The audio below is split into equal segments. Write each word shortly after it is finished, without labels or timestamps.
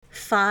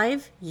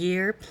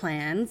5-year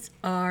plans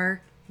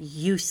are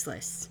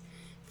useless.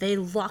 They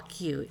lock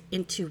you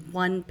into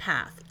one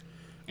path.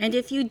 And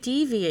if you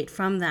deviate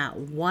from that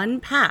one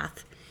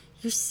path,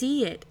 you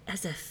see it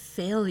as a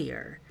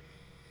failure.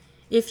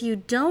 If you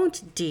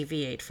don't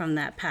deviate from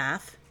that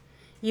path,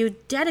 you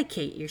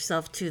dedicate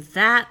yourself to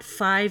that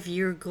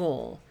 5-year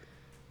goal.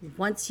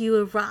 Once you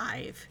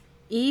arrive,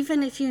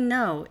 even if you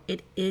know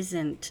it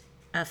isn't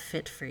a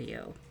fit for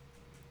you.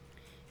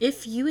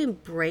 If you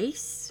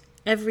embrace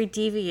every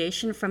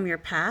deviation from your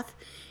path,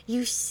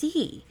 you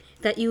see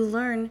that you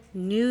learn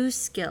new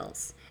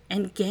skills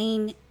and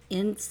gain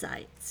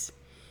insights.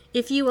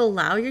 If you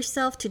allow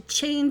yourself to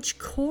change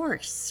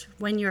course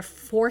when you're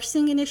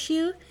forcing an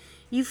issue,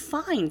 you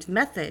find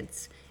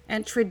methods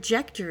and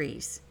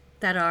trajectories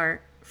that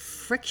are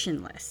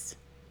frictionless.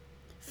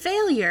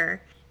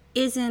 Failure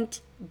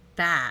isn't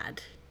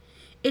bad.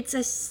 It's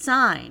a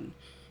sign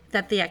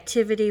that the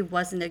activity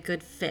wasn't a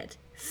good fit.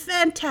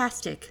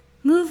 Fantastic.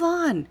 Move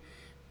on.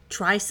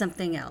 Try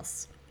something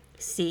else.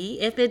 See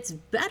if it's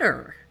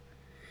better.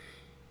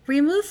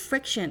 Remove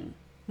friction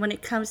when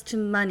it comes to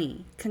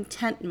money,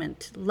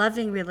 contentment,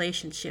 loving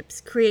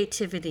relationships,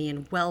 creativity,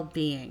 and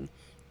well-being.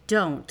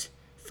 Don't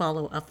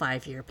follow a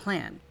 5-year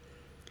plan.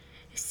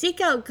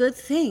 Seek out good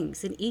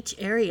things in each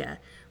area: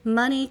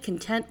 money,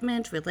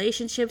 contentment,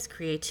 relationships,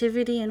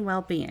 creativity, and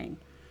well-being.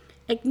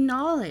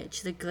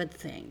 Acknowledge the good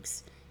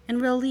things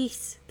and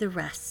release the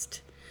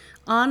rest.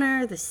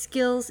 Honor the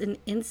skills and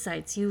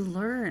insights you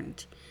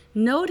learned.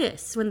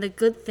 Notice when the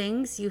good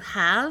things you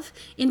have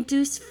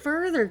induce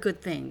further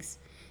good things,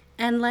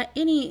 and let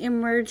any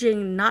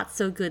emerging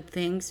not-so-good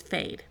things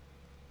fade.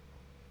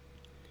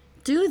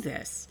 Do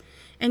this,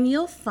 and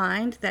you'll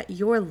find that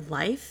your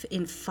life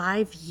in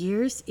 5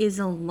 years is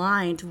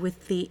aligned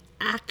with the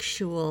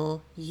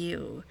actual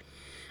you.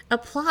 A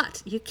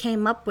plot you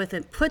came up with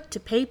and put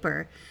to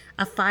paper,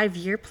 a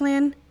 5-year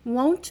plan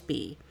won't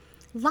be.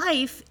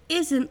 Life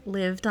isn't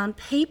lived on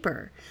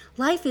paper.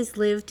 Life is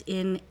lived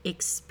in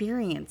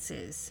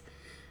experiences.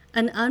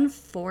 An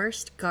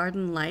unforced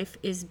garden life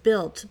is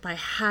built by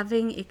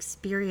having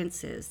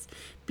experiences,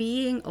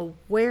 being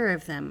aware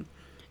of them,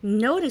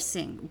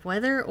 noticing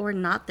whether or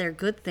not they're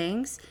good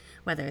things,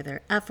 whether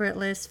they're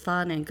effortless,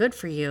 fun, and good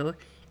for you,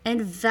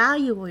 and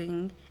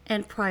valuing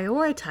and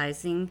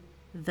prioritizing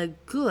the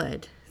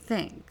good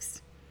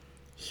things.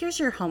 Here's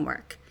your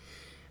homework.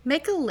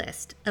 Make a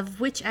list of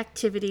which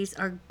activities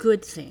are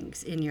good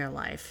things in your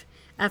life.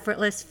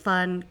 Effortless,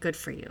 fun, good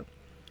for you.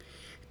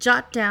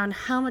 Jot down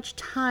how much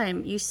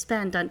time you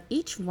spend on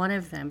each one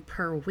of them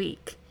per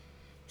week.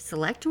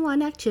 Select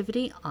one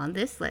activity on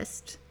this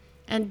list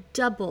and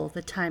double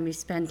the time you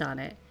spend on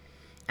it.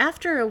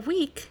 After a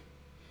week,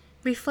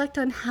 reflect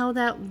on how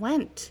that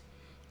went.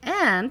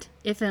 And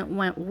if it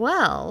went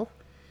well,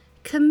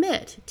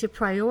 commit to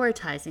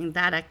prioritizing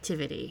that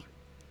activity.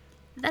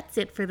 That's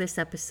it for this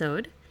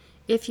episode.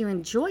 If you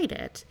enjoyed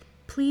it,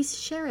 please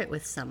share it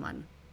with someone.